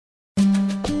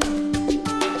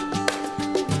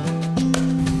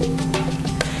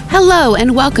Hello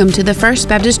and welcome to the First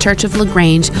Baptist Church of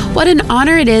LaGrange. What an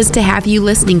honor it is to have you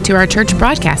listening to our church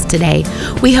broadcast today.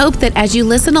 We hope that as you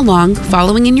listen along,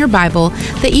 following in your Bible,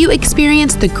 that you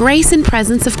experience the grace and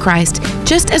presence of Christ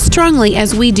just as strongly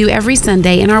as we do every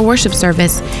Sunday in our worship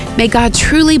service. May God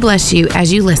truly bless you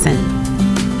as you listen.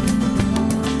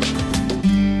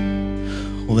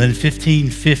 Well, in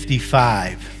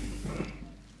 1555,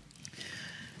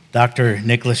 Dr.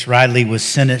 Nicholas Ridley was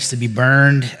sentenced to be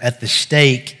burned at the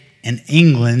stake in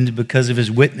England because of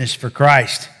his witness for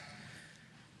Christ.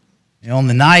 And on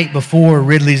the night before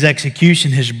Ridley's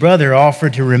execution, his brother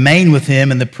offered to remain with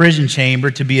him in the prison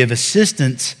chamber to be of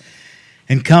assistance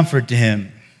and comfort to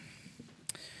him.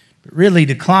 But Ridley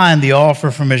declined the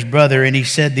offer from his brother, and he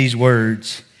said these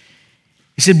words.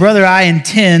 He said, "Brother, I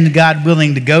intend, God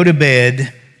willing, to go to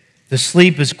bed, to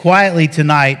sleep as quietly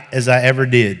tonight as I ever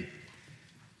did."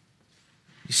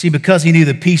 You see, because he knew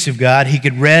the peace of God, he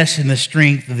could rest in the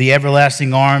strength of the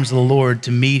everlasting arms of the Lord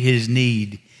to meet his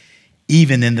need,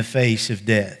 even in the face of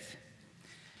death.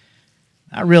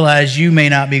 I realize you may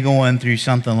not be going through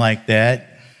something like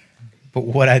that, but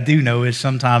what I do know is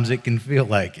sometimes it can feel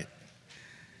like it.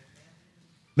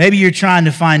 Maybe you're trying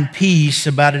to find peace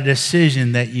about a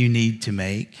decision that you need to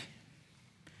make.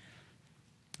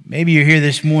 Maybe you're here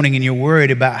this morning and you're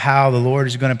worried about how the Lord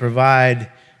is going to provide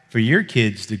for your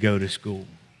kids to go to school.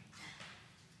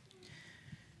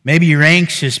 Maybe you're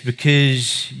anxious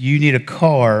because you need a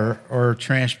car or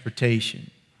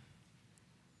transportation.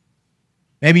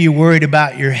 Maybe you're worried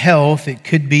about your health. It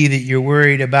could be that you're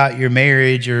worried about your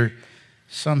marriage, or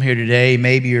some here today,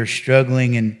 maybe you're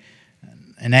struggling and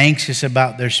anxious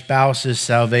about their spouse's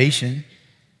salvation.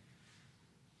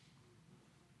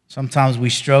 Sometimes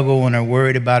we struggle and are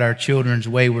worried about our children's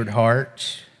wayward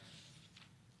hearts.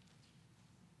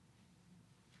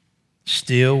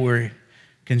 Still, we're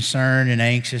concerned and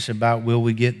anxious about, will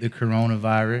we get the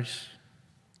coronavirus?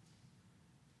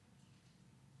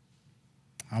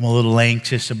 I'm a little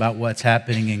anxious about what's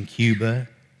happening in Cuba.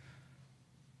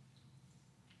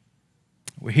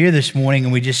 We're here this morning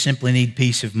and we just simply need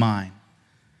peace of mind.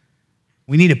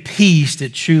 We need a peace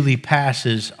that truly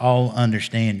passes all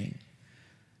understanding.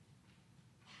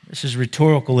 This is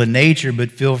rhetorical in nature,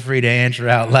 but feel free to answer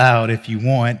out loud if you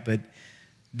want. But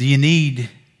do you need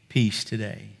peace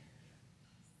today?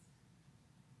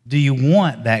 Do you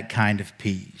want that kind of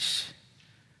peace?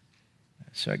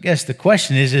 So I guess the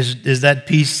question is that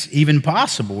peace even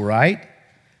possible, right?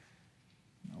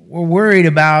 We're worried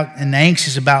about and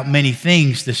anxious about many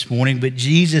things this morning, but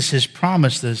Jesus has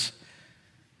promised us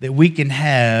that we can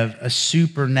have a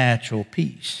supernatural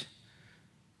peace.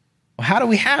 Well, how do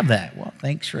we have that? Well,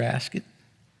 thanks for asking.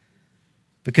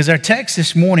 Because our text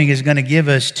this morning is going to give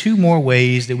us two more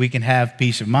ways that we can have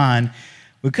peace of mind.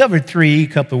 We covered three a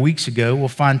couple of weeks ago. We'll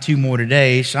find two more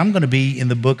today. So I'm going to be in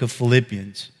the book of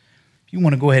Philippians. If you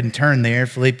want to go ahead and turn there,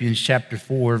 Philippians chapter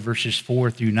 4, verses 4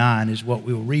 through 9 is what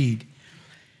we'll read.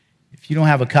 If you don't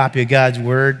have a copy of God's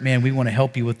Word, man, we want to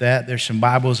help you with that. There's some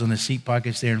Bibles in the seat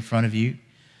pockets there in front of you.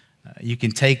 You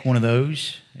can take one of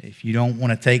those. If you don't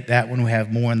want to take that one, we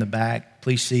have more in the back.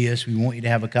 Please see us. We want you to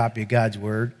have a copy of God's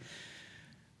Word.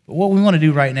 But what we want to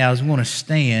do right now is we want to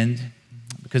stand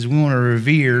because we want to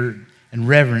revere and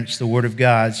reverence the Word of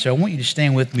God. So I want you to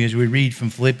stand with me as we read from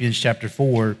Philippians chapter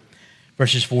 4,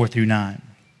 verses 4 through 9.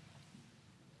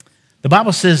 The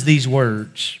Bible says these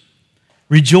words,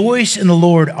 "Rejoice in the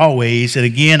Lord always, and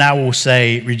again I will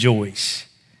say rejoice.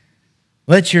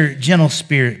 Let your gentle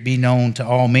spirit be known to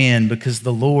all men, because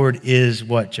the Lord is"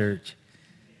 what, church?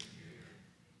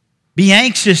 "Be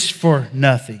anxious for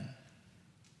nothing,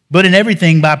 but in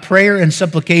everything by prayer and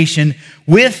supplication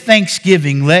with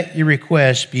thanksgiving let your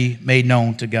requests be made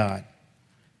known to God."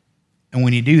 And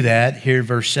when you do that, here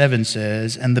verse 7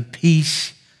 says, "And the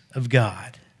peace of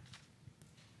God."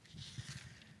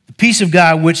 The peace of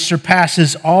God which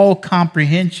surpasses all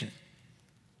comprehension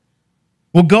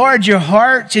will guard your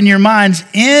hearts and your minds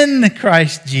in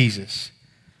Christ Jesus.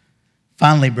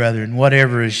 Finally, brethren,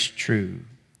 whatever is true,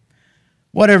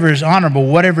 whatever is honorable,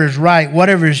 whatever is right,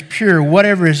 whatever is pure,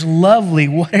 whatever is lovely,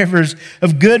 whatever is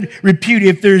of good repute,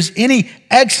 if there's any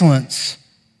excellence,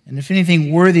 and if anything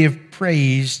worthy of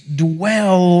praise,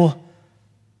 dwell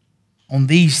on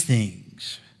these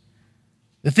things.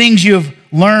 The things you have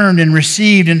learned and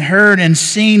received and heard and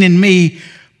seen in me,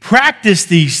 practice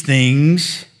these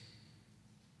things,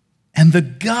 and the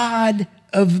God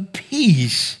of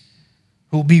peace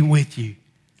will be with you.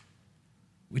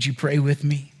 Would you pray with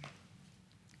me?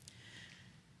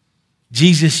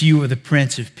 Jesus, you are the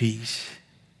Prince of Peace,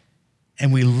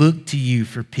 and we look to you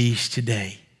for peace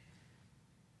today.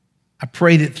 I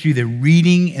pray that through the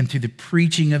reading and through the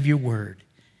preaching of your word,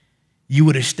 you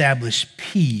would establish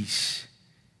peace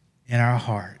in our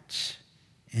hearts.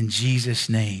 In Jesus'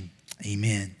 name,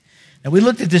 amen. Now, we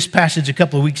looked at this passage a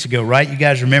couple of weeks ago, right? You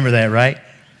guys remember that, right?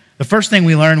 The first thing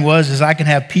we learned was I can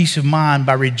have peace of mind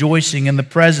by rejoicing in the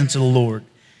presence of the Lord.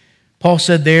 Paul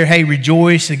said there, hey,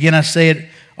 rejoice. Again, I say it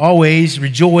always,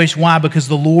 rejoice. Why? Because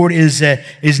the Lord is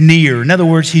near. In other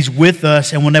words, he's with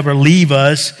us and will never leave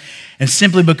us. And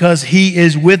simply because he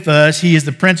is with us, he is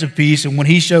the Prince of Peace. And when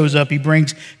he shows up, he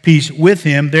brings peace with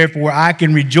him. Therefore, I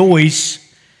can rejoice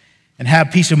and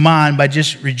have peace of mind by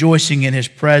just rejoicing in his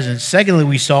presence. Secondly,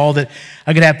 we saw that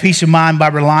I could have peace of mind by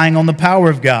relying on the power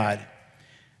of God.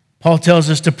 Paul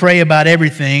tells us to pray about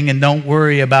everything and don't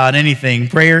worry about anything.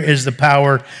 Prayer is the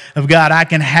power of God. I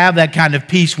can have that kind of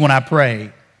peace when I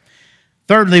pray.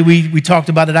 Thirdly, we talked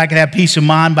about that I could have peace of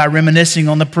mind by reminiscing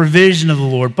on the provision of the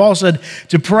Lord. Paul said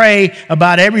to pray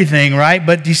about everything, right?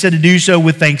 But he said to do so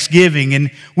with thanksgiving.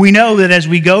 And we know that as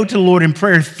we go to the Lord in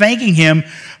prayer, thanking him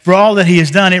for all that he has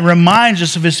done, it reminds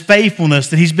us of his faithfulness,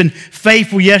 that he's been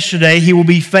faithful yesterday, he will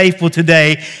be faithful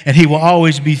today, and he will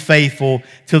always be faithful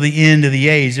till the end of the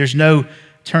age. There's no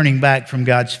turning back from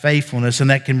God's faithfulness, and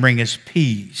that can bring us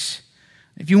peace.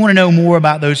 If you want to know more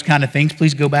about those kind of things,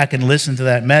 please go back and listen to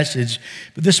that message.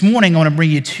 But this morning, I want to bring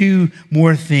you two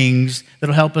more things that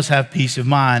will help us have peace of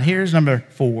mind. Here's number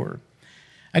 4.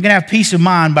 I can have peace of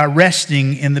mind by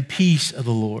resting in the peace of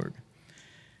the Lord.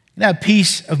 I can have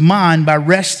peace of mind by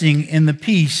resting in the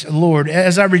peace of the Lord.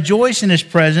 As I rejoice in his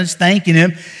presence, thanking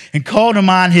him, and call to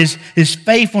mind his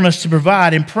faithfulness to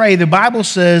provide and pray, the Bible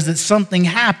says that something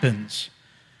happens.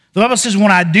 The Bible says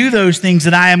when I do those things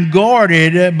that I am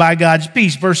guarded by God's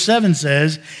peace. Verse 7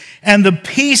 says, and the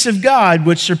peace of God,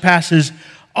 which surpasses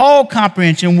all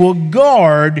comprehension, will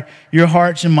guard your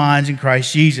hearts and minds in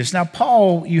Christ Jesus. Now,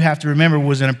 Paul, you have to remember,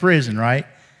 was in a prison, right?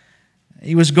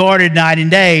 He was guarded night and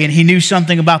day, and he knew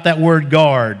something about that word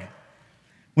guard.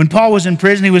 When Paul was in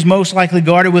prison, he was most likely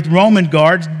guarded with Roman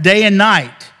guards day and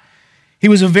night. He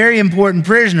was a very important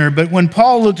prisoner, but when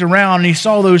Paul looked around and he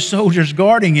saw those soldiers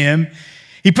guarding him,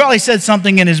 he probably said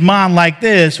something in his mind like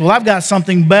this, well, I've got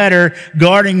something better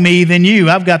guarding me than you.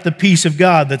 I've got the peace of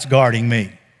God that's guarding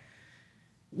me.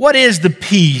 What is the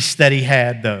peace that he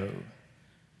had, though?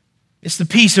 It's the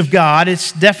peace of God.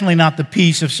 It's definitely not the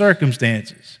peace of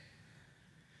circumstances.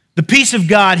 The peace of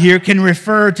God here can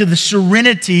refer to the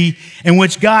serenity in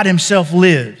which God himself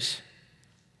lives.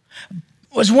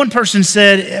 As one person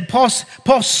said, Paul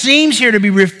seems here to be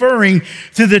referring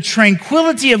to the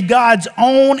tranquility of God's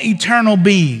own eternal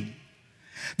being.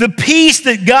 The peace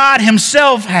that God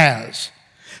himself has.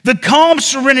 The calm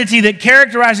serenity that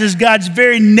characterizes God's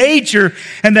very nature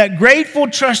and that grateful,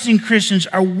 trusting Christians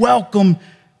are welcome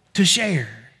to share.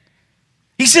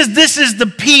 He says this is the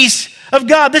peace of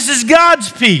God. This is God's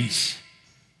peace.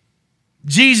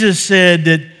 Jesus said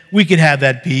that we could have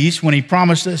that peace when he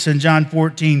promised us in John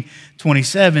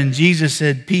 14:27. Jesus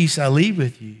said, peace I leave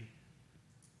with you.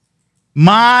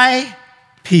 My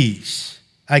peace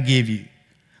I give you.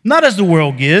 Not as the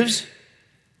world gives.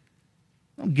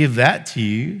 I don't give that to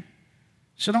you.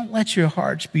 So don't let your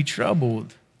hearts be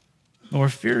troubled nor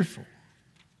fearful.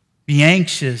 Be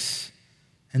anxious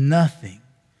and nothing.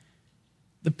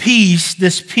 The peace,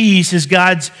 this peace is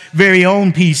God's very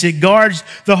own peace. It guards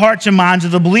the hearts and minds of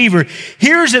the believer.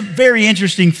 Here's a very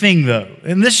interesting thing, though,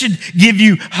 and this should give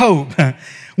you hope.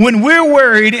 When we're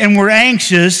worried and we're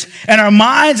anxious and our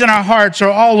minds and our hearts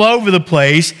are all over the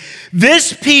place,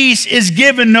 this peace is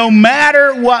given no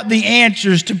matter what the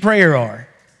answers to prayer are.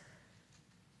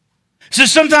 So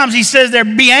sometimes he says there,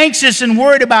 be anxious and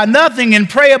worried about nothing and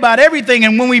pray about everything.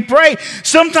 And when we pray,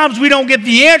 sometimes we don't get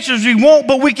the answers we want,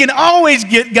 but we can always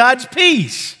get God's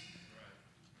peace.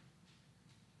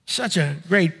 Such a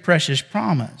great, precious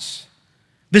promise.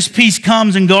 This peace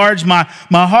comes and guards my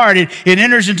heart. It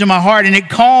enters into my heart and it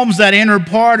calms that inner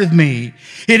part of me.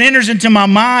 It enters into my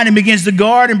mind and begins to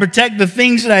guard and protect the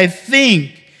things that I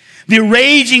think. The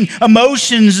raging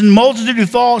emotions and multitude of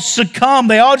thoughts succumb.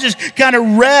 They all just kind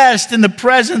of rest in the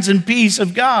presence and peace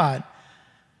of God.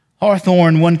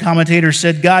 Hawthorne, one commentator,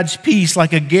 said, God's peace,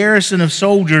 like a garrison of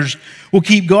soldiers, will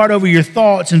keep guard over your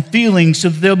thoughts and feelings so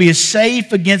that they'll be as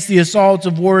safe against the assaults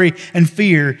of worry and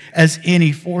fear as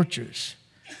any fortress.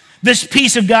 This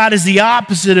peace of God is the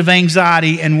opposite of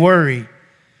anxiety and worry.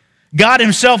 God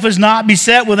himself is not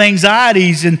beset with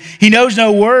anxieties, and he knows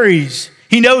no worries.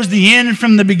 He knows the end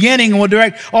from the beginning and will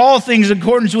direct all things in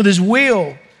accordance with his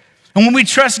will. And when we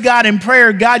trust God in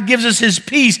prayer, God gives us his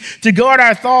peace to guard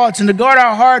our thoughts and to guard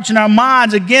our hearts and our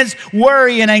minds against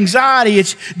worry and anxiety.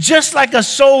 It's just like a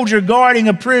soldier guarding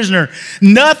a prisoner.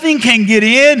 Nothing can get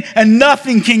in and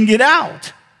nothing can get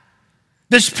out.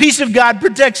 This peace of God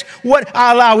protects what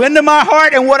I allow into my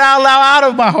heart and what I allow out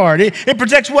of my heart. It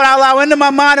protects what I allow into my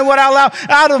mind and what I allow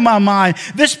out of my mind.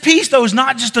 This peace, though, is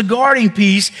not just a guarding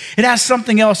peace. It has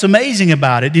something else amazing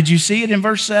about it. Did you see it in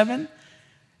verse 7?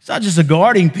 It's not just a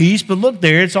guarding peace, but look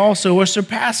there, it's also a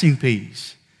surpassing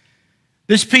peace.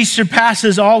 This peace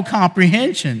surpasses all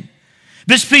comprehension.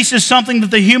 This peace is something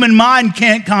that the human mind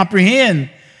can't comprehend.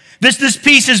 This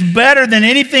peace is better than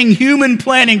anything human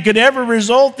planning could ever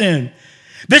result in.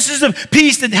 This is a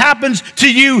peace that happens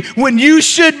to you when you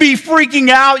should be freaking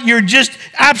out. You're just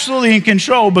absolutely in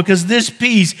control because this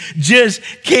peace just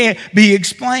can't be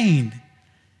explained.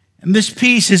 And this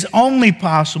peace is only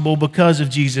possible because of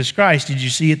Jesus Christ. Did you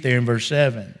see it there in verse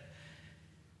 7?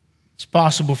 It's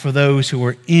possible for those who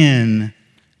are in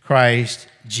Christ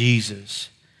Jesus.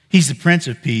 He's the Prince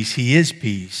of Peace. He is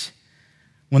peace.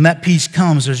 When that peace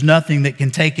comes, there's nothing that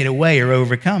can take it away or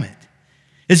overcome it.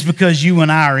 It's because you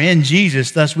and I are in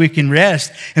Jesus, thus we can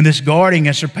rest in this guarding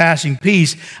and surpassing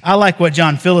peace. I like what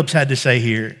John Phillips had to say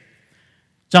here.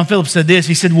 John Phillips said this.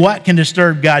 He said, what can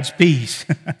disturb God's peace?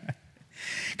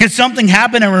 Could something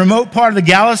happen in a remote part of the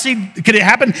galaxy? Could it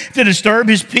happen to disturb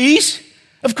his peace?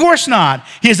 Of course not.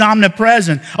 He is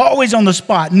omnipresent, always on the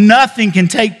spot. Nothing can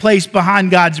take place behind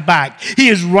God's back. He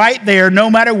is right there no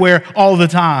matter where all the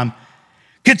time.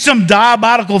 Could some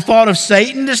diabolical thought of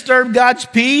Satan disturb God's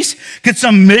peace? Could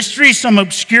some mystery, some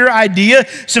obscure idea,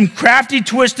 some crafty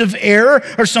twist of error,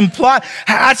 or some plot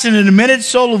hatched in the demented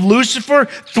soul of Lucifer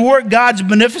thwart God's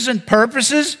beneficent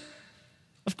purposes?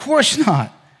 Of course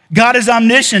not. God is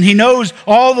omniscient. He knows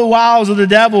all the wiles of the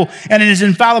devil, and in his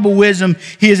infallible wisdom,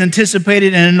 he has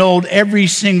anticipated and annulled every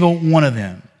single one of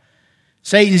them.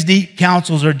 Satan's deep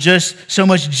counsels are just so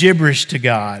much gibberish to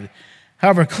God.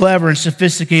 However clever and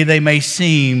sophisticated they may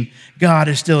seem, God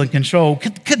is still in control.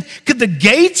 Could the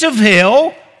gates of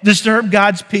hell disturb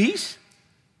God's peace?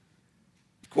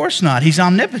 Of course not. He's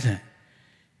omnipotent.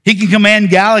 He can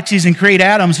command galaxies and create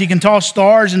atoms. He can toss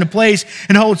stars into place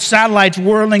and hold satellites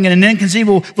whirling at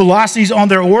inconceivable velocities on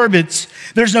their orbits.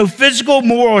 There's no physical,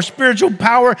 moral, or spiritual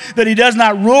power that he does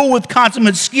not rule with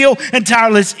consummate skill and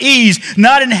tireless ease.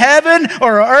 Not in heaven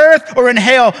or earth or in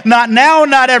hell, not now,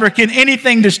 not ever, can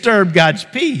anything disturb God's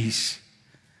peace.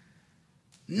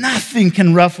 Nothing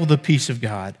can ruffle the peace of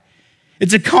God.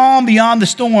 It's a calm beyond the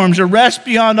storms, a rest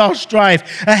beyond all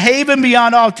strife, a haven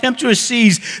beyond all tempestuous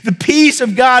seas. The peace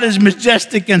of God is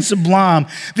majestic and sublime.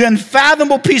 The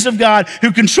unfathomable peace of God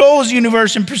who controls the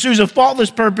universe and pursues a faultless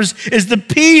purpose is the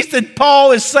peace that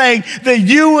Paul is saying that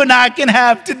you and I can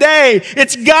have today.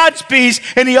 It's God's peace,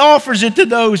 and he offers it to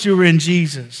those who are in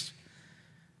Jesus.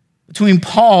 Between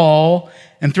Paul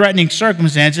and threatening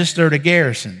circumstances stirred a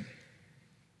garrison.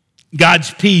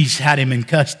 God's peace had him in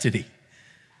custody.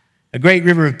 A great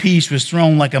river of peace was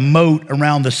thrown like a moat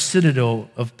around the citadel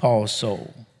of Paul's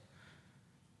soul.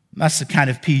 That's the kind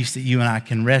of peace that you and I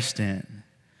can rest in.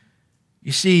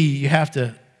 You see, you have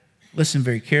to listen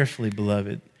very carefully,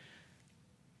 beloved.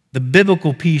 The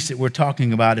biblical peace that we're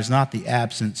talking about is not the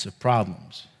absence of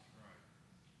problems.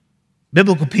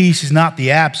 Biblical peace is not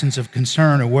the absence of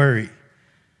concern or worry.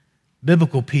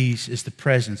 Biblical peace is the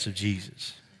presence of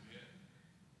Jesus.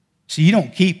 See, you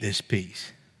don't keep this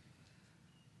peace.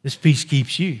 This peace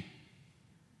keeps you.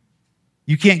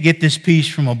 You can't get this peace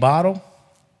from a bottle.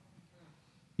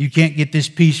 You can't get this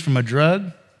peace from a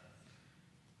drug.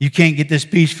 You can't get this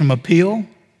peace from a pill.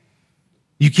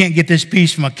 You can't get this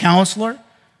peace from a counselor,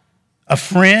 a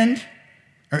friend,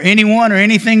 or anyone or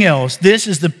anything else. This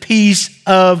is the peace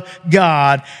of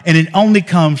God, and it only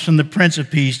comes from the Prince of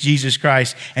Peace, Jesus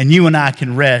Christ, and you and I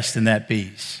can rest in that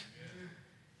peace.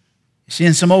 See,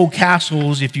 in some old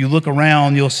castles, if you look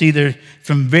around, you'll see there's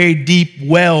some very deep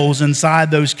wells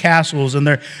inside those castles, and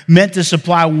they're meant to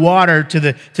supply water to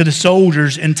the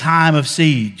soldiers in time of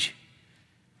siege.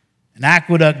 An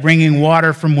aqueduct bringing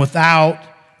water from without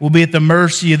will be at the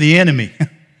mercy of the enemy.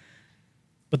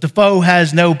 But the foe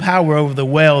has no power over the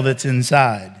well that's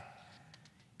inside.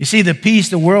 You see, the peace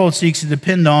the world seeks to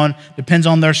depends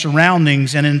on their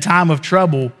surroundings, and in time of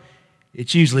trouble,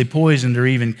 it's usually poisoned or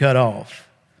even cut off.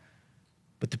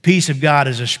 But the peace of God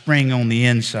is a spring on the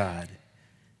inside,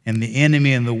 and the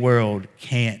enemy in the world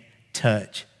can't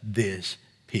touch this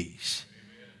peace.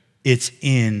 It's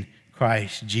in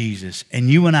Christ Jesus, and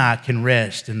you and I can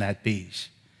rest in that peace.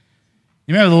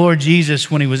 You remember the Lord Jesus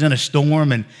when he was in a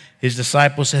storm and his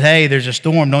disciples said, hey, there's a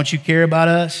storm, don't you care about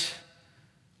us?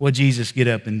 What did Jesus get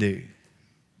up and do?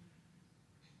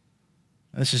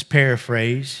 This is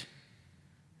paraphrase,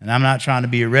 and I'm not trying to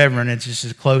be irreverent, it's just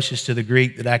as closest to the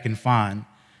Greek that I can find.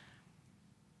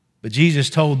 But Jesus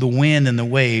told the wind and the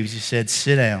waves, he said,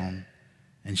 sit down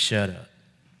and shut up.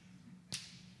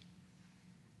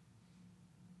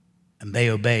 And they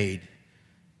obeyed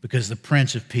because the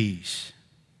Prince of Peace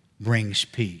brings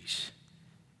peace.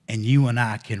 And you and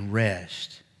I can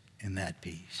rest in that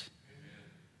peace.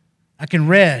 I can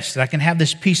rest. I can have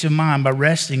this peace of mind by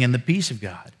resting in the peace of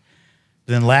God.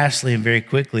 But then lastly and very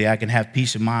quickly, I can have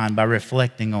peace of mind by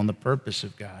reflecting on the purpose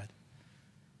of God.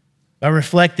 By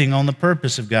reflecting on the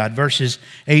purpose of God. Verses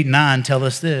 8 and 9 tell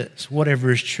us this: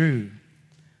 whatever is true,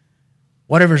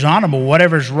 whatever is honorable,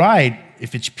 whatever is right,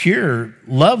 if it's pure,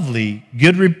 lovely,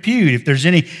 good repute, if there's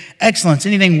any excellence,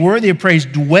 anything worthy of praise,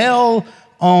 dwell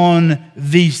on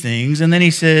these things. And then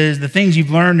he says, the things you've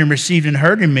learned and received and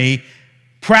heard in me,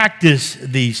 practice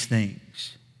these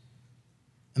things,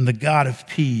 and the God of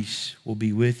peace will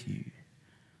be with you.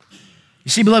 You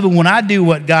see, beloved, when I do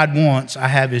what God wants, I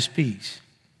have his peace.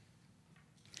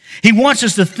 He wants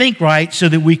us to think right so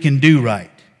that we can do right.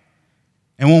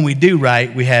 And when we do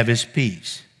right, we have his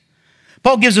peace.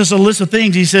 Paul gives us a list of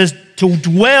things. He says to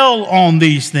dwell on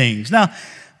these things. Now,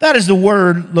 that is the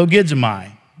word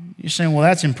logizomai. You're saying, well,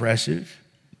 that's impressive.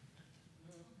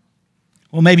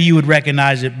 Well, maybe you would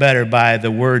recognize it better by the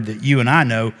word that you and I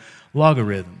know,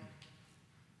 logarithm.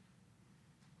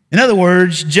 In other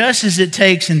words, just as it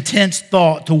takes intense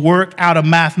thought to work out a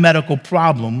mathematical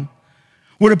problem,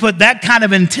 we're to put that kind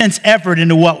of intense effort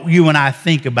into what you and I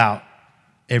think about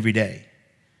every day.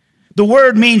 The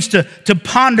word means to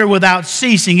ponder without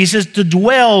ceasing. He says to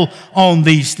dwell on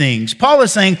these things. Paul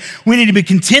is saying we need to be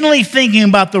continually thinking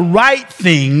about the right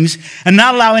things and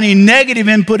not allow any negative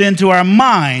input into our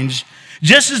minds.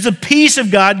 Just as the peace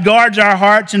of God guards our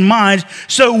hearts and minds,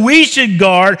 so we should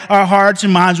guard our hearts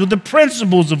and minds with the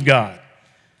principles of God.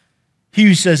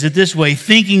 Hughes says it this way: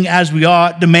 thinking as we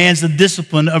ought demands the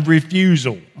discipline of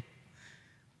refusal.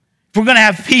 If we're going to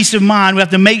have peace of mind, we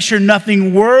have to make sure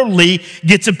nothing worldly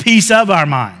gets a piece of our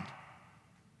mind.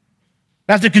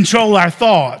 We have to control our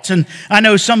thoughts. And I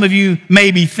know some of you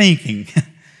may be thinking,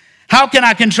 how can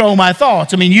I control my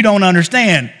thoughts? I mean, you don't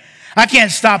understand. I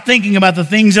can't stop thinking about the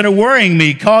things that are worrying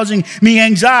me, causing me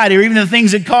anxiety, or even the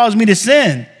things that cause me to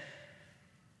sin.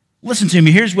 Listen to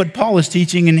me. Here's what Paul is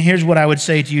teaching, and here's what I would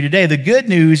say to you today. The good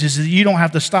news is that you don't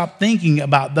have to stop thinking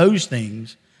about those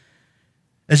things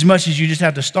as much as you just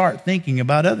have to start thinking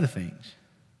about other things.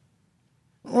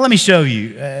 Let me show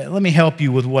you. Let me help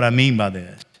you with what I mean by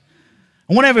this.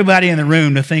 I want everybody in the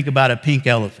room to think about a pink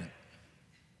elephant.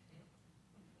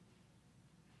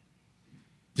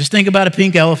 Just think about a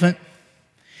pink elephant.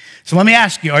 So let me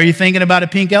ask you, are you thinking about a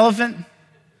pink elephant?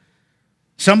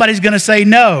 Somebody's going to say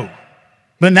no.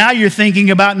 But now you're thinking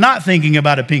about not thinking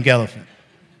about a pink elephant.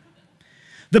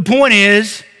 The point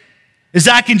is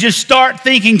I can just start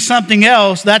thinking something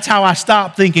else. That's how I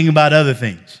stop thinking about other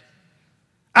things.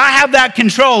 I have that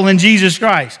control in Jesus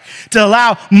Christ to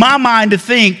allow my mind to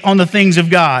think on the things of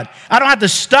God. I don't have to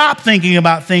stop thinking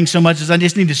about things so much as I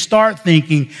just need to start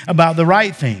thinking about the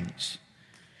right things.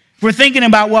 If we're thinking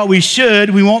about what we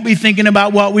should, we won't be thinking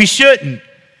about what we shouldn't.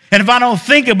 And if I don't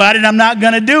think about it, I'm not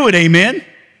going to do it. Amen?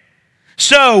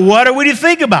 So, what are we to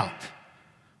think about?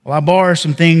 Well, I borrow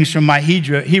some things from my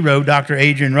hero, Dr.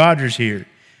 Adrian Rogers here.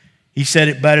 He said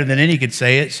it better than any could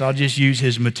say it, so I'll just use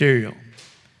his material.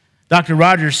 Dr.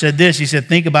 Rogers said this. He said,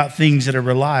 think about things that are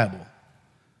reliable.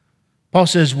 Paul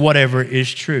says, whatever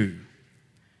is true.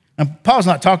 Now, Paul's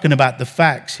not talking about the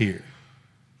facts here.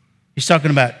 He's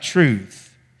talking about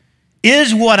truth.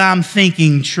 Is what I'm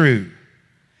thinking true?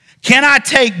 Can I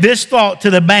take this thought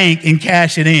to the bank and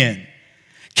cash it in?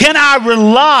 Can I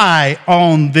rely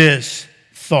on this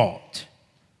thought?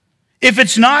 If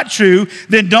it's not true,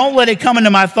 then don't let it come into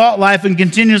my thought life and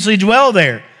continuously dwell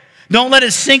there. Don't let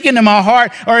it sink into my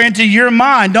heart or into your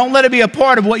mind. Don't let it be a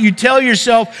part of what you tell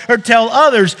yourself or tell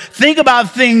others. Think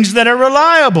about things that are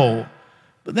reliable.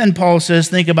 But then Paul says,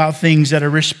 think about things that are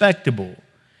respectable.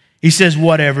 He says,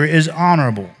 whatever is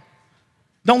honorable.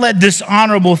 Don't let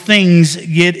dishonorable things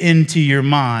get into your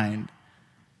mind.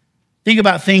 Think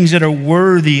about things that are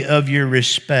worthy of your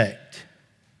respect.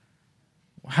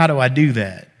 How do I do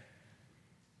that?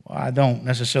 Well, I don't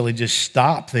necessarily just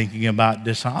stop thinking about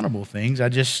dishonorable things. I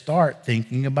just start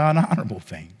thinking about honorable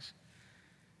things.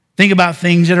 Think about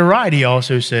things that are right, he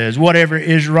also says. Whatever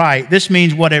is right. This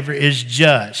means whatever is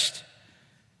just.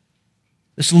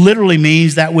 This literally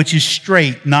means that which is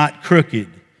straight, not crooked.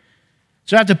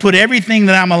 So I have to put everything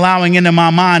that I'm allowing into my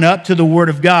mind up to the Word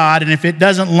of God. And if it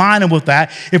doesn't line up with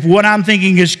that, if what I'm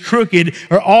thinking is crooked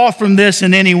or off from this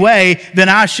in any way, then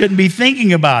I shouldn't be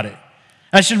thinking about it.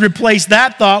 I should replace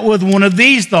that thought with one of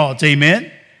these thoughts.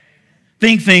 Amen?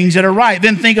 Think things that are right.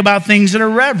 Then think about things that are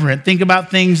reverent. Think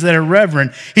about things that are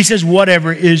reverent. He says,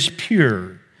 whatever is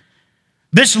pure.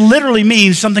 This literally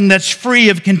means something that's free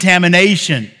of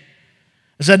contamination.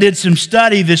 As I did some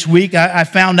study this week, I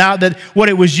found out that what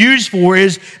it was used for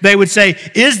is they would say,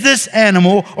 is this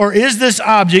animal or is this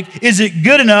object, is it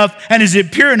good enough and is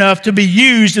it pure enough to be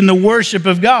used in the worship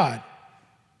of God?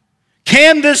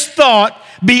 Can this thought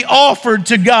be offered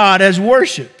to God as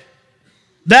worship?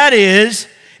 That is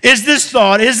this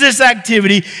thought, is this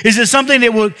activity, is it something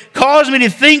that will cause me to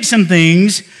think some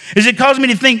things? Is it cause me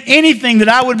to think anything that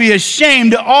I would be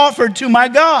ashamed to offer to my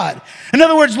God? In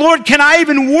other words, Lord, can I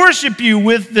even worship you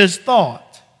with this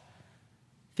thought?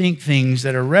 Think things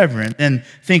that are reverent, and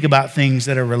think about things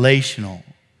that are relational.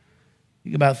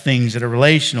 Think about things that are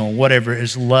relational, whatever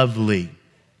is lovely,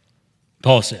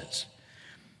 Paul says.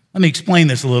 Let me explain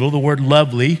this a little. The word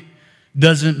lovely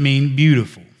doesn't mean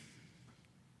beautiful.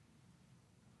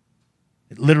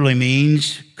 It literally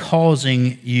means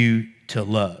causing you to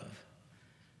love.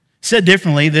 Said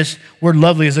differently, this word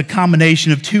lovely is a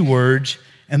combination of two words,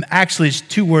 and actually it's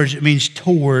two words. It means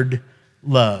toward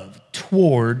love.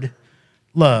 Toward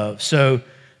love. So,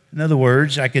 in other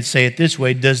words, I could say it this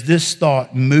way: does this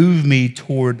thought move me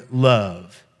toward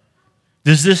love?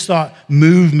 Does this thought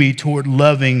move me toward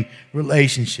loving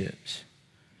relationships?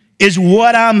 Is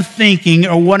what I'm thinking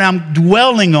or what I'm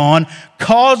dwelling on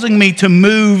causing me to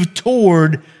move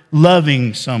toward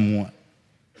loving someone?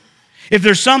 If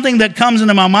there's something that comes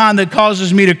into my mind that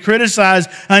causes me to criticize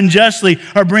unjustly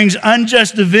or brings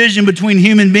unjust division between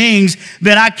human beings,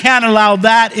 then I can't allow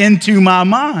that into my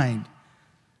mind.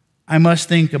 I must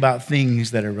think about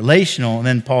things that are relational. And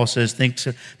then Paul says,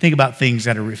 think about things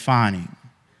that are refining.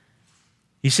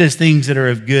 He says things that are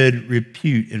of good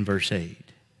repute in verse 8.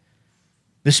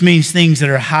 This means things that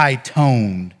are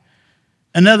high-toned.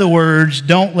 In other words,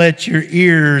 don't let your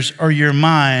ears or your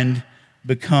mind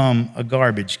become a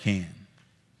garbage can.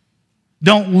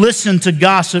 Don't listen to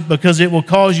gossip because it will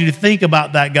cause you to think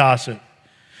about that gossip.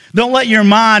 Don't let your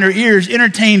mind or ears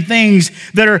entertain things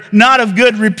that are not of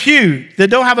good repute, that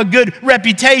don't have a good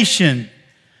reputation.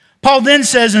 Paul then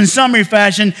says in summary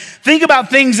fashion, think about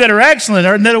things that are excellent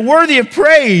or that are worthy of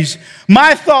praise.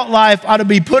 My thought life ought to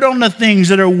be put on the things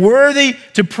that are worthy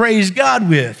to praise God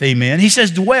with. Amen. He says,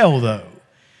 dwell though.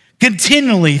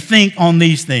 Continually think on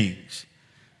these things.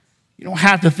 You don't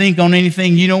have to think on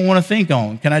anything you don't want to think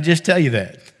on. Can I just tell you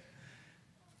that?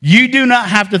 You do not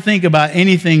have to think about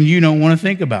anything you don't want to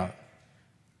think about.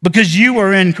 Because you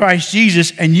are in Christ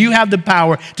Jesus and you have the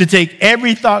power to take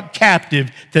every thought captive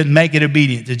to make it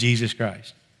obedient to Jesus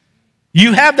Christ.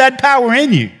 You have that power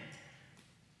in you.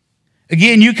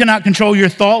 Again, you cannot control your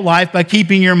thought life by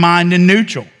keeping your mind in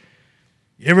neutral.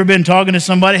 You ever been talking to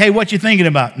somebody, hey, what you thinking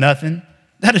about? Nothing.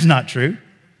 That is not true.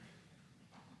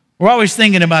 We're always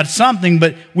thinking about something,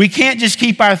 but we can't just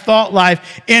keep our thought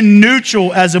life in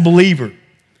neutral as a believer.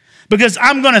 Because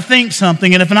I'm going to think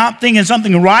something, and if I'm not thinking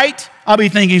something right, I'll be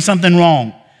thinking something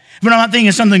wrong. If I'm not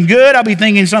thinking something good, I'll be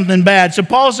thinking something bad. So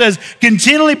Paul says,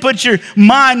 continually put your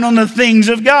mind on the things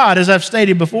of God, as I've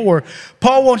stated before.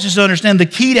 Paul wants us to understand the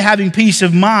key to having peace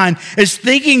of mind is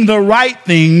thinking the right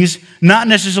things, not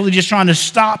necessarily just trying to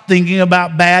stop thinking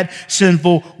about bad,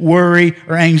 sinful, worry,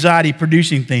 or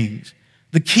anxiety-producing things.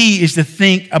 The key is to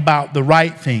think about the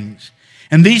right things.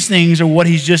 And these things are what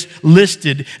he's just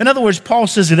listed. In other words, Paul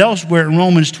says it elsewhere in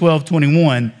Romans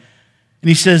 12:21. And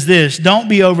he says this, don't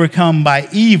be overcome by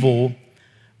evil,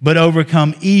 but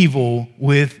overcome evil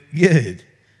with good.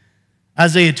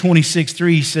 Isaiah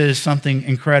 26:3 says something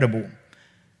incredible.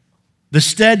 The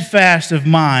steadfast of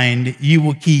mind you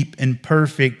will keep in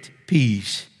perfect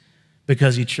peace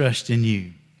because he trusts in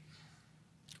you.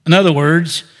 In other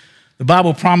words, the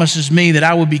Bible promises me that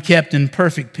I will be kept in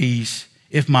perfect peace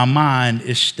if my mind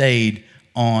is stayed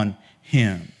on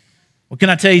him. Well, can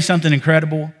I tell you something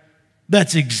incredible?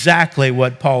 That's exactly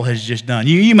what Paul has just done.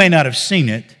 You may not have seen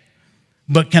it,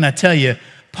 but can I tell you,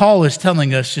 Paul is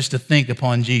telling us just to think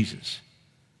upon Jesus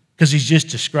because he's just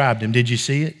described him. Did you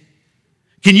see it?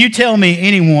 Can you tell me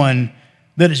anyone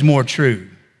that is more true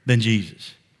than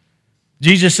Jesus?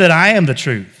 Jesus said, I am the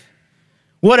truth.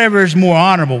 Whatever is more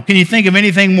honorable. Can you think of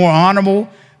anything more honorable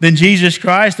than Jesus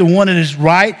Christ, the one that is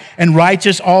right and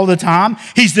righteous all the time?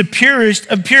 He's the purest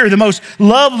of pure, the most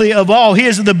lovely of all. He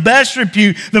is the best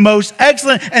repute, the most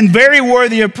excellent and very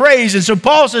worthy of praise. And so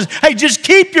Paul says, hey, just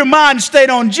keep your mind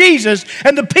stayed on Jesus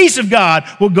and the peace of God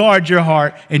will guard your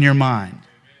heart and your mind.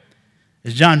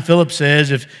 As John Phillips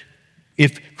says,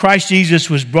 if Christ Jesus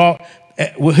was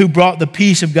who brought the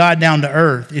peace of God down to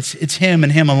earth, it's him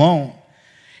and him alone.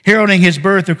 Heralding his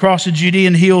birth across the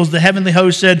Judean hills, the heavenly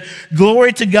host said,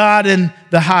 glory to God in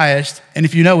the highest, and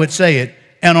if you know it, say it,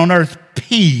 and on earth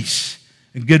peace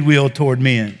and goodwill toward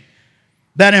men.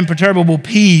 That imperturbable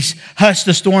peace hushed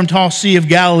the storm-tossed Sea of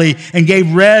Galilee and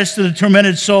gave rest to the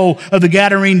tormented soul of the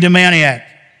Gadarene demoniac.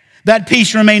 That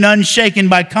peace remained unshaken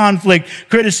by conflict,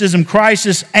 criticism,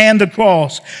 crisis, and the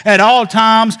cross. At all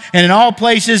times and in all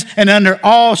places and under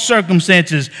all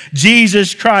circumstances,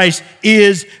 Jesus Christ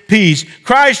is peace.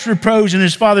 Christ reposed in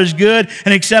his Father's good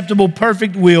and acceptable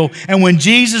perfect will. And when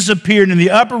Jesus appeared in the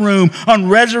upper room on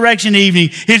resurrection evening,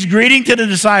 his greeting to the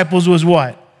disciples was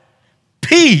what?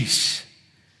 Peace.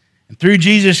 And through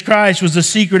Jesus Christ was the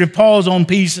secret of Paul's own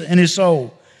peace in his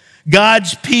soul.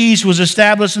 God's peace was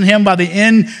established in him by the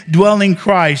indwelling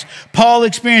Christ. Paul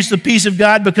experienced the peace of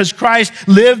God because Christ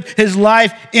lived his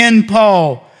life in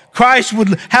Paul. Christ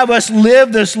would have us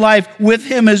live this life with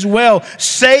him as well.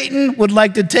 Satan would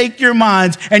like to take your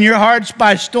minds and your hearts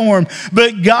by storm,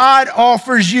 but God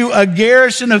offers you a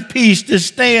garrison of peace to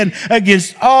stand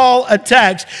against all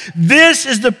attacks. This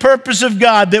is the purpose of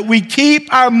God, that we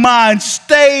keep our minds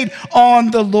stayed on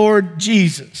the Lord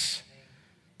Jesus.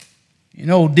 An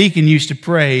old deacon used to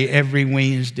pray every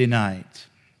Wednesday night.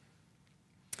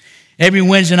 Every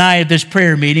Wednesday night at this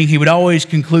prayer meeting, he would always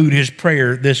conclude his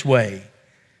prayer this way: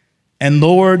 "And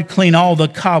Lord, clean all the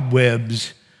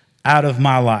cobwebs out of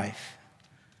my life."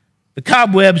 The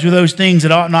cobwebs were those things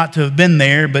that ought not to have been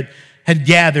there, but had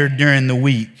gathered during the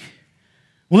week.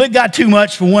 Well, it got too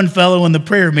much for one fellow in the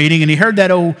prayer meeting, and he heard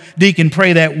that old deacon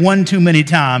pray that one too many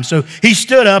times. So he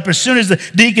stood up as soon as the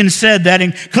deacon said that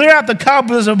and clear out the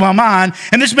cobwebs of my mind.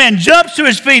 And this man jumps to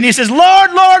his feet and he says,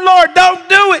 "Lord, Lord, Lord, don't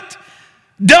do it.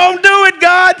 Don't do it,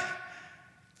 God.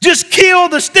 Just kill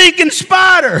the stinking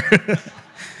spider."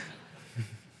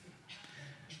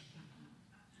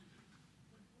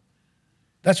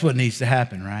 That's what needs to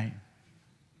happen, right?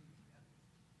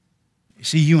 You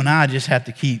see, you and I just have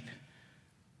to keep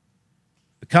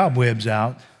the cobwebs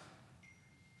out.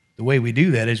 The way we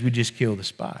do that is we just kill the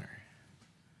spider.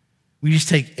 We just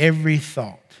take every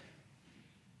thought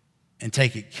and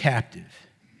take it captive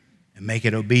and make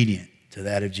it obedient to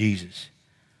that of Jesus.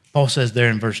 Paul says there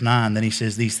in verse 9, then he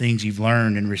says, "These things you've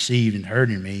learned and received and heard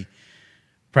in me,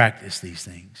 practice these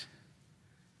things."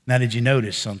 Now, did you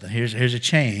notice something? Here's a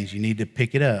change. You need to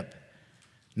pick it up.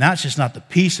 Now it's just not the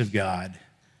peace of God,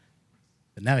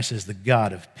 but now he says the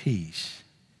God of peace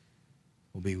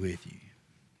will be with you.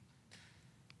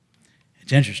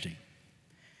 It's interesting.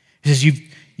 He says,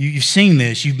 you've seen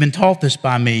this, you've been taught this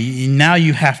by me, and now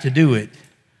you have to do it.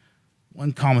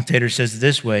 One commentator says it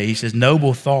this way. He says,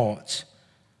 "Noble thoughts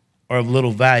are of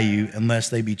little value unless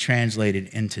they be translated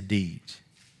into deeds."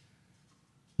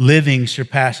 Living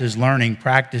surpasses learning.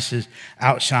 Practices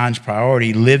outshines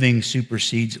priority. Living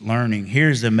supersedes learning.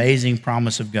 Here's the amazing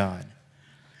promise of God.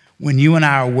 When you and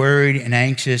I are worried and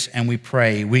anxious and we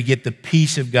pray, we get the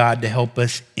peace of God to help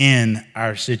us in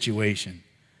our situation.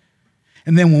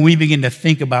 And then when we begin to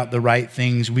think about the right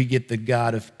things, we get the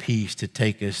God of peace to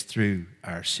take us through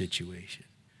our situation.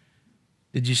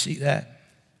 Did you see that?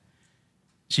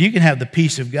 So you can have the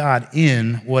peace of God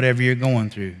in whatever you're going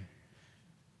through.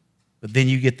 But then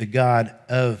you get the God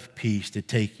of peace to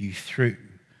take you through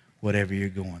whatever you're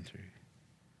going through.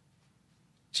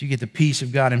 So you get the peace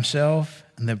of God himself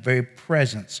and the very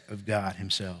presence of God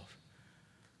himself.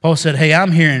 Paul said, "Hey,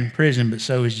 I'm here in prison, but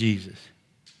so is Jesus."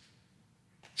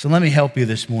 So let me help you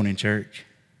this morning, church.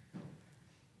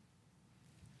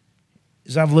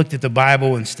 As I've looked at the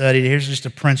Bible and studied, here's just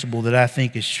a principle that I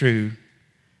think is true.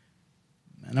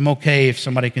 And I'm okay if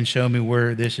somebody can show me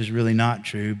where this is really not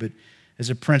true, but as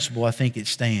a principle, I think it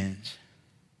stands.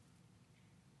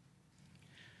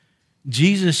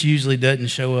 Jesus usually doesn't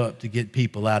show up to get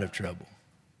people out of trouble.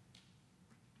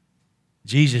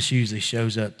 Jesus usually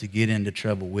shows up to get into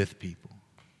trouble with people.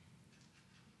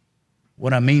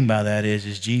 What I mean by that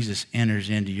is Jesus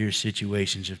enters into your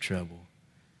situations of trouble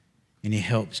and he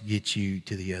helps get you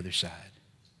to the other side.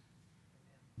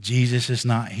 Jesus is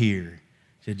not here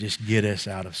to just get us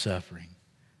out of suffering.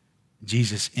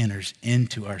 Jesus enters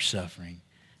into our suffering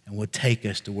and will take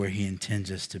us to where he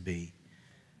intends us to be.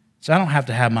 So I don't have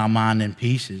to have my mind in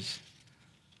pieces.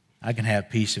 I can have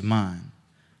peace of mind.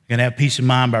 I can have peace of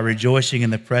mind by rejoicing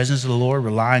in the presence of the Lord,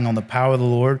 relying on the power of the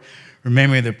Lord,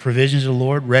 remembering the provisions of the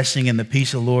Lord, resting in the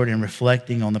peace of the Lord, and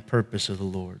reflecting on the purpose of the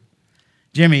Lord.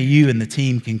 Jeremy, you and the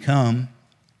team can come.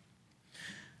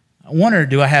 I wonder,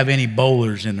 do I have any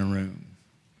bowlers in the room?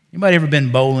 Anybody ever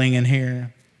been bowling in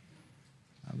here?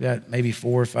 I've got maybe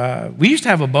 4 or 5. We used to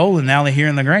have a bowling alley here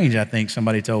in LaGrange, I think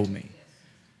somebody told me.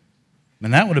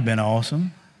 Man, that would have been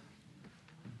awesome.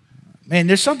 Man,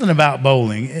 there's something about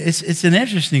bowling. It's an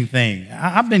interesting thing.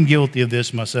 I've been guilty of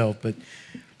this myself, but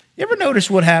you ever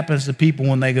notice what happens to people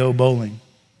when they go bowling?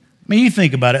 I mean, you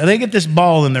think about it. They get this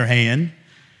ball in their hand,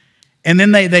 And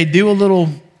then they do a little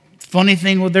funny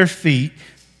thing with their feet,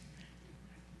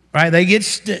 right? They get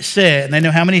set, and they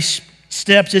know how many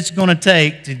steps it's going to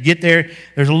take to get there.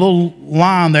 There's a little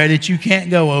line there that you can't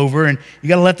go over, and you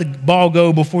got to let the ball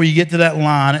go before you get to that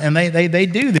line. And they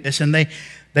do this, and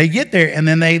they get there, and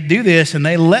then they do this, and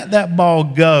they let that ball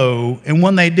go. And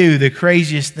when they do, the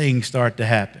craziest things start to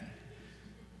happen.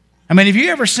 I mean, have you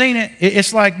ever seen it?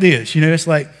 It's like this, it's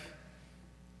like,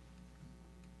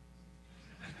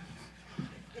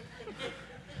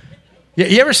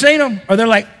 you ever seen them? Or they're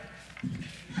like,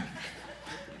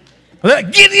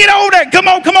 get over there, come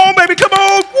on, baby, come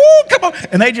on, woo, come on.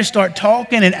 And they just start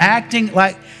talking and acting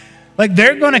like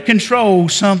they're going to control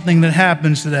something that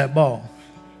happens to that ball.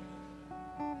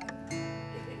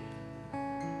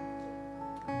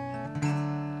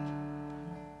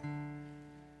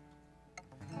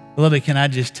 Beloved, can I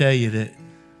just tell you that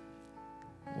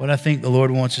what I think the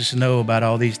Lord wants us to know about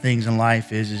all these things in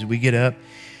life is we get up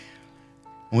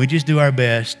and we just do our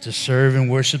best to serve and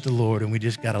worship the Lord, and we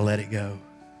just got to let it go.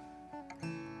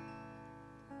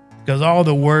 Because all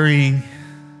the worrying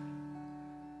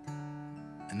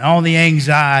and all the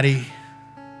anxiety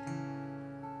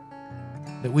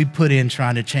that we put in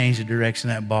trying to change the direction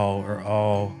of that ball are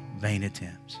all vain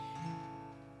attempts.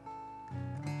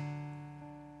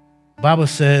 The Bible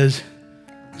says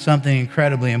something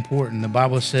incredibly important. The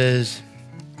Bible says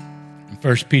in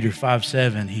 1 Peter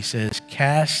 5:7, he says,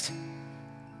 cast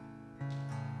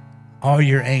all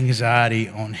your anxiety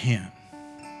on him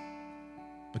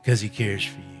because he cares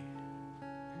for you.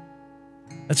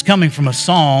 That's coming from a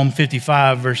Psalm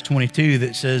 55, verse 22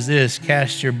 that says this,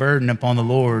 cast your burden upon the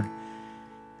Lord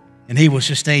and he will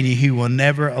sustain you. He will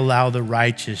never allow the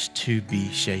righteous to be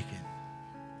shaken.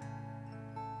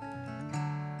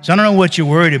 So I don't know what you're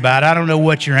worried about. I don't know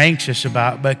what you're anxious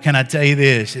about, but can I tell you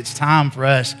this? It's time for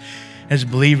us as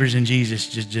believers in Jesus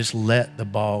to just let the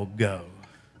ball go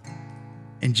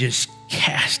and just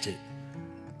cast it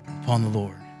upon the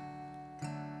Lord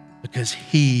because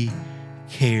he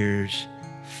cares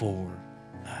for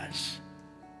us.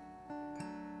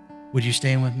 Would you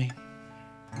stand with me?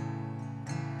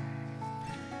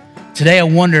 Today I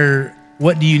wonder,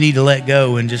 what do you need to let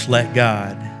go and just let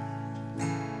God?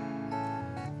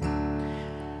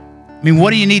 I mean,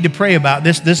 what do you need to pray about?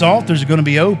 This altar is going to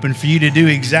be open for you to do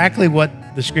exactly what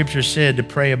the scripture said, to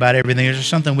pray about everything. Is there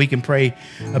something we can pray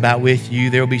about with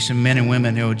you? There will be some men and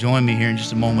women who will join me here in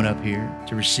just a moment up here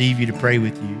to receive you, to pray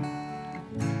with you.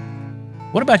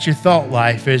 What about your thought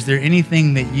life? Is there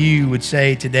anything that you would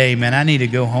say today, man, I need to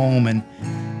go home and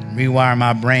rewire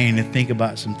my brain to think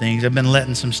about some things. I've been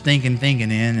letting some stinking thinking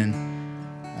in, and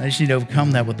I just need to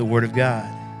overcome that with the Word of God.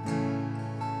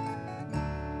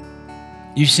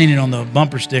 You've seen it on the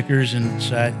bumper stickers, and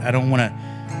so I don't want to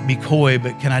be coy,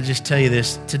 but can I just tell you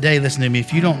this? Today, listen to me.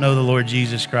 If you don't know the Lord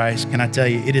Jesus Christ, can I tell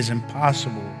you, it is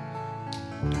impossible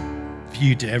for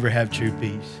you to ever have true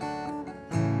peace.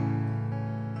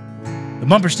 The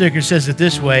bumper sticker says it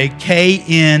this way,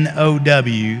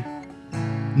 K-N-O-W,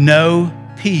 no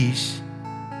peace.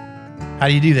 How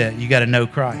do you do that? You got to know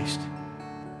Christ.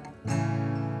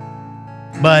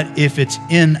 But if it's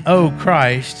N-O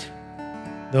Christ,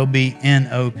 there'll be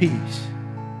N-O peace.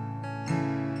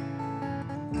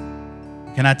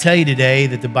 Can I tell you today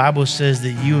that the Bible says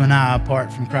that you and I,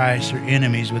 apart from Christ, are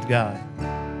enemies with God?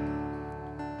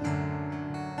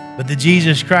 But that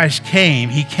Jesus Christ came.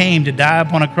 He came to die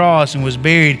upon a cross and was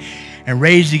buried and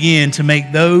raised again to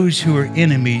make those who are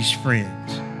enemies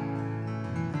friends.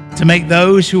 To make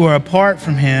those who are apart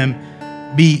from him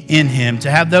be in him.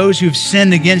 To have those who have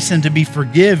sinned against him to be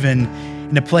forgiven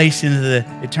and to place into the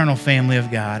eternal family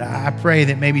of God. I pray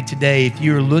that maybe today, if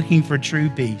you are looking for true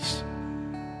peace,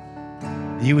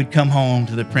 you would come home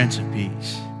to the Prince of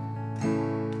Peace.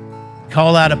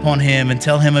 Call out upon him and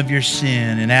tell him of your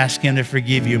sin and ask him to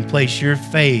forgive you and place your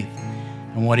faith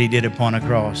in what he did upon a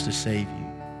cross to save you.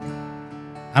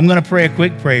 I'm going to pray a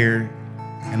quick prayer,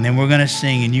 and then we're going to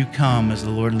sing, and you come as the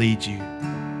Lord leads you.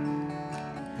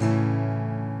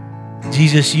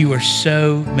 Jesus, you are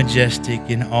so majestic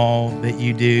in all that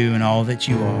you do and all that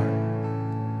you are.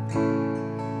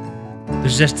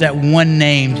 There's just that one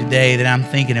name today that I'm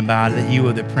thinking about, that you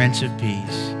are the Prince of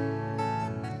Peace.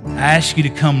 I ask you to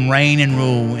come reign and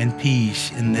rule in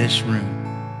peace in this room.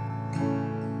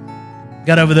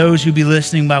 God, over those who be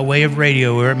listening by way of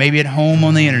radio or maybe at home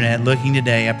on the internet looking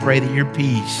today, I pray that your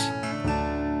peace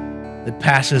that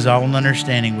passes all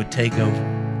understanding would take over.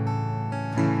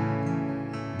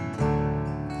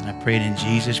 And I pray it in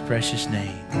Jesus' precious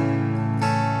name.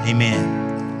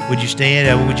 Amen. Would you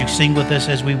stand? Would you sing with us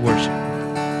as we worship?